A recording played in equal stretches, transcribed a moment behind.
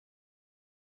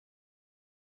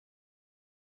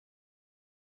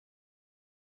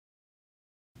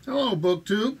Hello,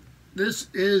 BookTube. This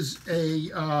is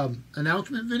a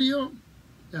announcement video.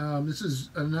 This is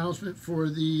an announcement for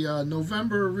the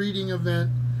November reading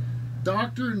event,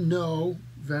 Doctor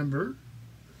No-vember,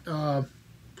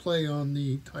 play on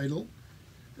the title,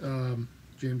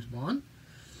 James Bond.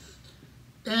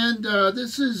 And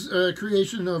this is a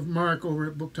creation of Mark over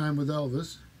at Book Time with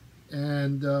Elvis.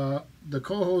 And the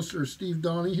co-hosts are Steve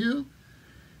Donahue,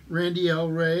 Randy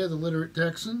L. Ray of the Literate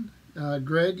Texan,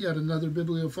 Greg at Another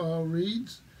Bibliophile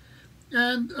Reads.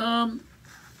 And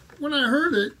when I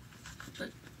heard it, I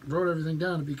wrote everything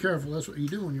down to be careful. That's what you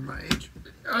do when you're my age.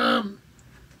 I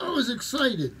was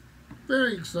excited,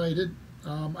 very excited.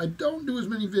 I don't do as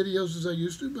many videos as I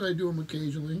used to, but I do them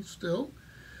occasionally still.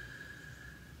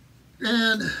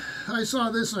 And I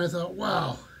saw this and I thought,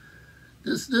 wow,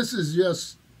 this is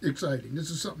just exciting. This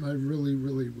is something I really,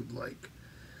 really would like.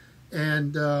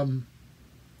 And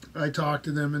I talked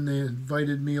to them and they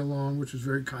invited me along, which was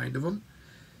very kind of them.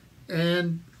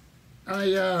 And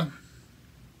then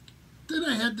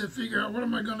I had to figure out, what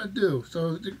am I going to do?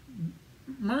 So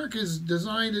Mark has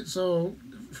designed it so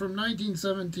from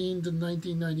 1917 to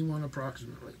 1991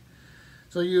 approximately.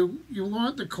 So you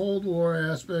want the Cold War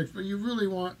aspects, but you really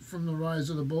want from the rise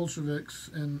of the Bolsheviks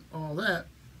and all that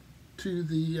to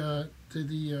the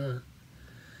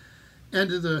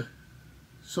end of the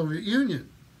Soviet Union.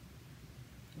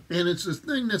 And it's a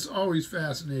thing that's always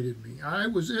fascinated me. I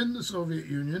was in the Soviet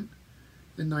Union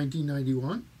in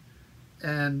 1991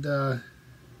 and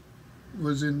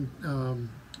was in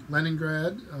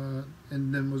Leningrad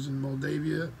and then was in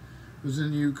Moldavia, was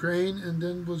in Ukraine, and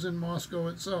then was in Moscow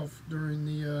itself during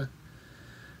the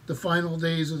final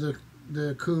days of the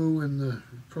coup and the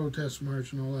protest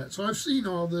march and all that. So I've seen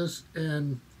all this,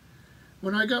 and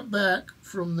when I got back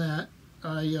from that,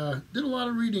 I did a lot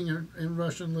of reading in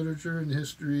Russian literature and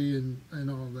history and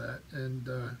all that. And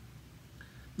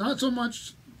not so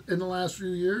much in the last few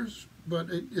years,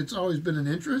 but it's always been an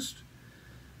interest.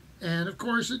 And of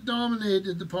course, it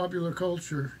dominated the popular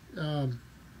culture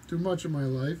through much of my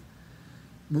life.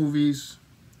 Movies,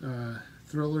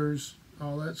 thrillers,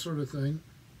 all that sort of thing.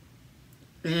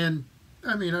 And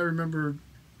I mean, I remember,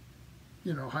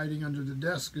 hiding under the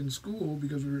desk in school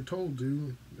because we were told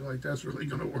to. Like, that's really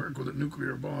going to work with a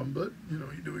nuclear bomb, but, you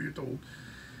do what you're told.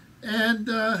 And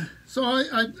so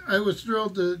I was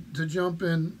thrilled to jump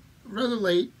in rather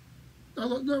late.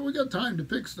 Although we got time to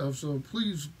pick stuff, so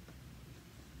please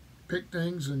pick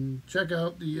things and check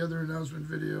out the other announcement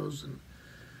videos.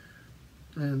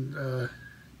 And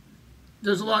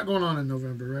there's a lot going on in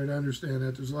November, right? I understand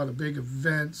that. There's a lot of big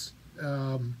events.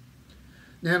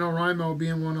 NaNoWriMo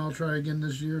being one I'll try again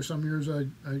this year. Some years I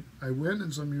win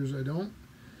and some years I don't.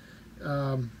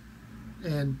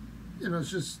 And, it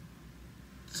just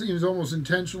seems almost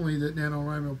intentionally that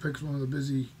NaNoWriMo picks one of the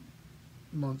busy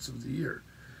months of the year.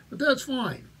 But that's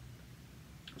fine.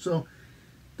 So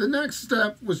the next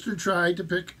step was to try to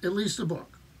pick at least a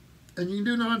book. And you can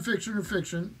do nonfiction or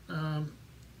fiction. I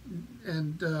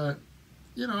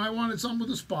wanted something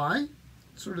with a spy.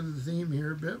 Sort of the theme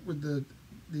here a bit with the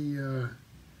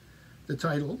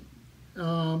title.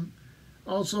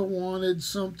 Also wanted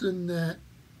something that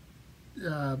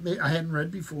I hadn't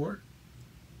read before,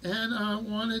 and I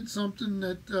wanted something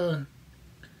that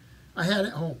I had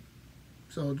at home.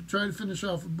 So to try to finish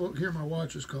off a book, here my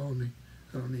watch is calling me.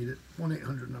 I don't need it.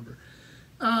 1-800 number.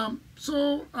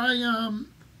 So I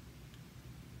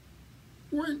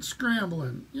went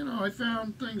scrambling. I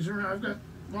found things around. I've got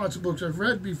lots of books I've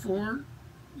read before.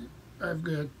 I've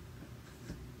got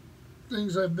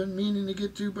things I've been meaning to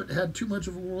get to, but had too much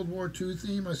of a World War II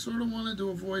theme. I sort of wanted to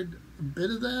avoid a bit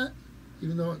of that,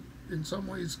 even though it in some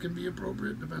ways can be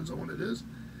appropriate, depends on what it is.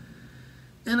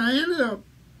 And I ended up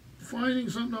finding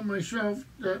something on my shelf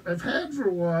that I've had for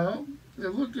a while,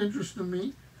 that looked interesting to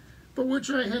me, but which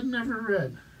I had never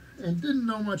read and didn't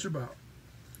know much about.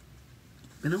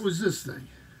 And it was this thing.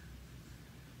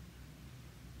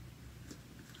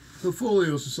 The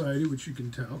Folio Society, which you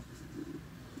can tell.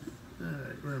 All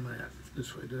right, where am I at?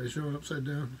 This way. Did I show it upside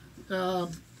down?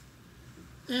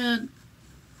 And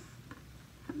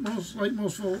like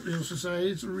most Folio Society,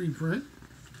 it's a reprint.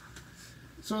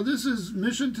 So this is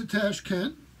Mission to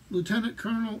Tashkent, Lieutenant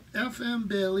Colonel F.M.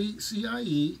 Bailey,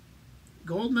 CIE,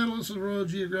 Gold Medalist of the Royal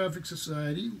Geographic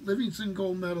Society, Livingston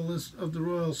Gold Medalist of the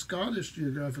Royal Scottish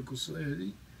Geographical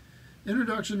Society,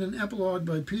 Introduction and Epilogue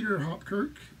by Peter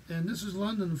Hopkirk, and this is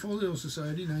London Folio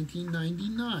Society,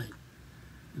 1999.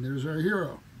 And there's our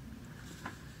hero.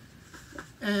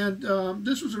 And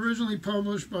this was originally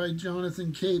published by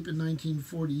Jonathan Cape in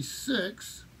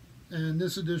 1946, and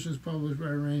this edition is published by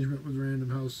arrangement with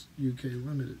Random House UK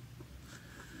Limited.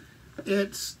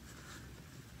 It's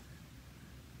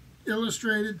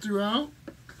illustrated throughout.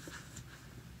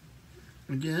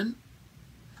 Again,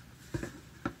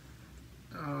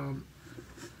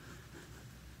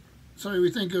 so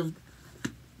we think of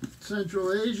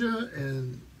Central Asia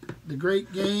and the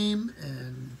Great Game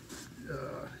and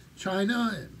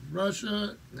China and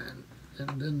Russia and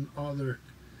then all their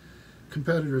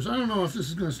competitors. I don't know if this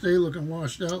is going to stay looking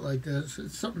washed out like this.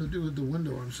 It's something to do with the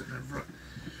window I'm sitting in front.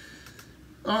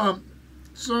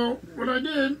 So what I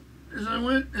did is I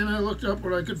went and I looked up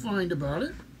what I could find about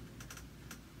it.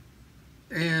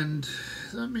 And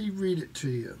let me read it to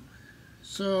you.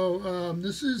 So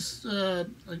this is, I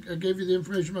gave you the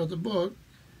information about the book.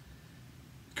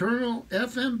 Colonel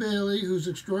F.M. Bailey, whose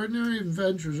extraordinary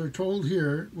adventures are told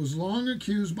here, was long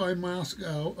accused by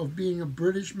Moscow of being a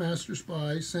British master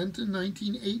spy sent in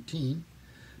 1918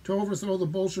 to overthrow the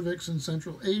Bolsheviks in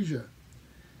Central Asia.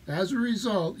 As a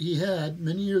result, he had,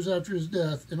 many years after his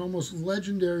death, an almost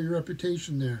legendary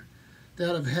reputation there,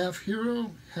 that of half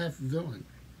hero, half villain.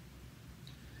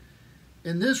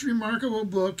 In this remarkable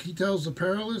book, he tells the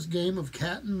perilous game of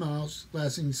cat and mouse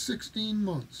lasting 16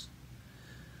 months,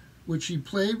 which he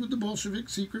played with the Bolshevik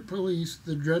secret police,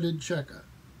 the dreaded Cheka.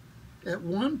 At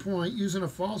one point, using a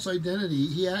false identity,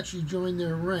 he actually joined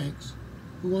their ranks,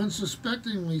 who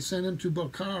unsuspectingly sent him to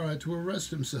Bokhara to arrest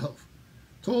himself.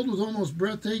 Told with almost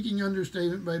breathtaking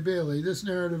understatement by Bailey, this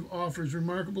narrative offers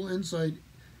remarkable insight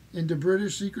into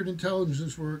British secret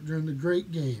intelligence work during the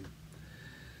Great Game.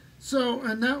 So,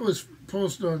 and that was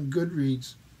posted on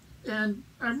Goodreads. And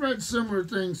I've read similar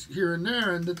things here and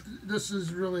there, and this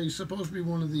is really supposed to be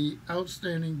one of the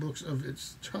outstanding books of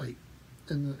its type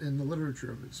in the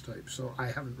literature of its type. So I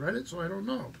haven't read it, so I don't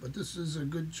know. But this is a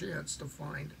good chance to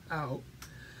find out.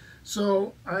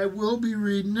 So I will be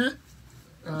reading it,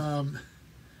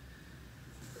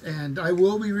 and I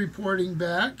will be reporting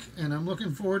back, and I'm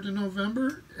looking forward to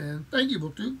November. And thank you,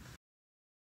 BookTube.